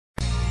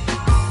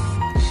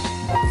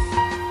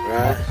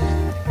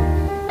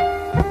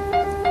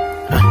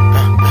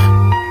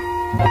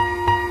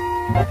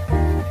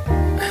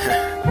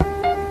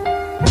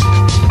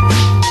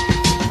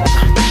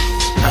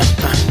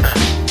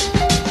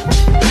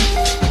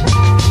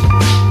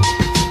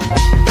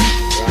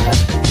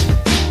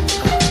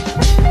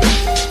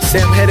Say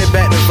I'm headed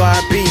back to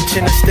Vibe Beach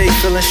in the state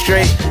feeling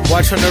straight.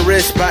 Watch on the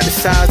wrist about the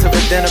size of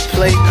a dinner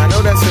plate. I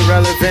know that's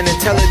irrelevant,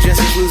 intelligence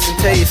is losing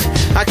taste.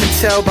 I can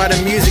tell by the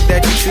music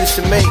that you choose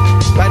to make.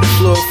 Like the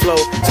fluid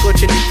flow,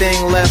 scorch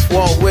anything left,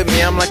 walk with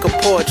me, I'm like a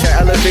porch,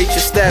 I elevate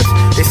your steps.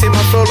 They say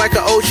my flow like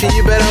an ocean,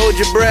 you better hold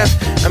your breath.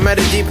 I'm at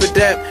a deeper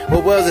depth,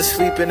 where wells are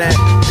sleeping at.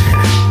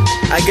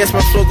 I guess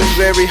my flow goes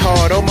very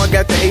hard. Oh my,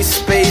 got the ace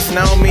of spades, and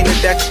I don't mean a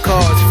deck of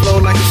cards. Flow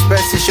like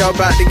asbestos, y'all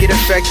about to get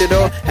affected.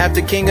 Or have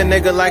to king a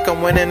nigga like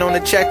I'm winning on the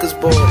checkers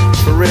board.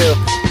 For real,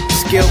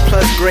 skill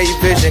plus great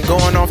vision.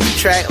 Going off the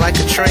track like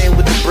a train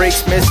with the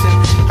brakes missing.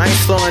 I ain't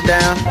slowing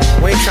down,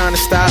 we ain't trying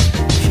to stop.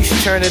 You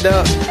should turn it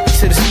up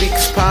till the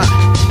speakers pop.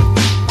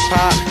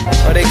 Pop,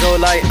 or they go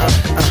like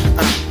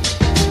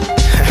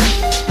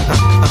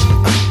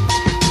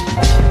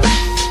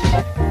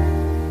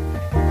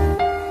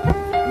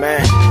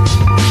Man,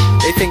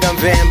 they think I'm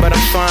venting, but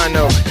I'm fine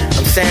though.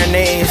 I'm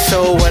serenading your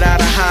soul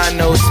without a high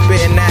note.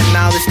 Spitting that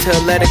knowledge till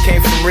a letter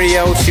came from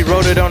Rio. She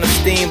wrote it on a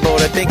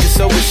steamboat, I think it's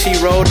over she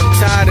wrote. I'm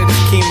tired of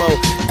this chemo,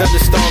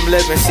 thunderstorm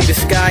living. See the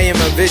sky in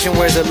my vision,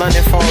 where's the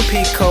London fall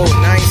peak coat?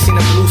 And I ain't seen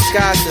a blue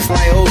sky since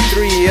like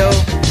 03, yo.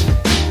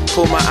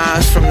 Pull my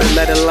eyes from the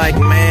letter like,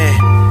 man,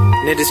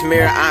 near this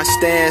mirror I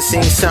stand.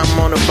 Seen something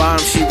on the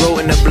bottom, she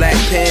wrote in a black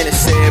pen. It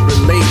said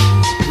relate,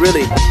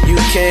 really, you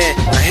can.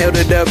 I held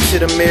it up to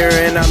the mirror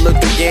and I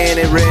looked again.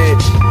 It read,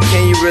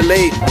 can you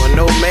relate? Well,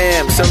 no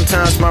ma'am,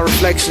 sometimes my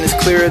reflection is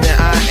clearer than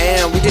I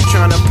am. We just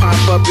trying to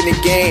pop up in the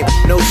game,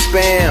 no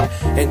spam,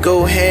 and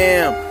go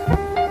ham.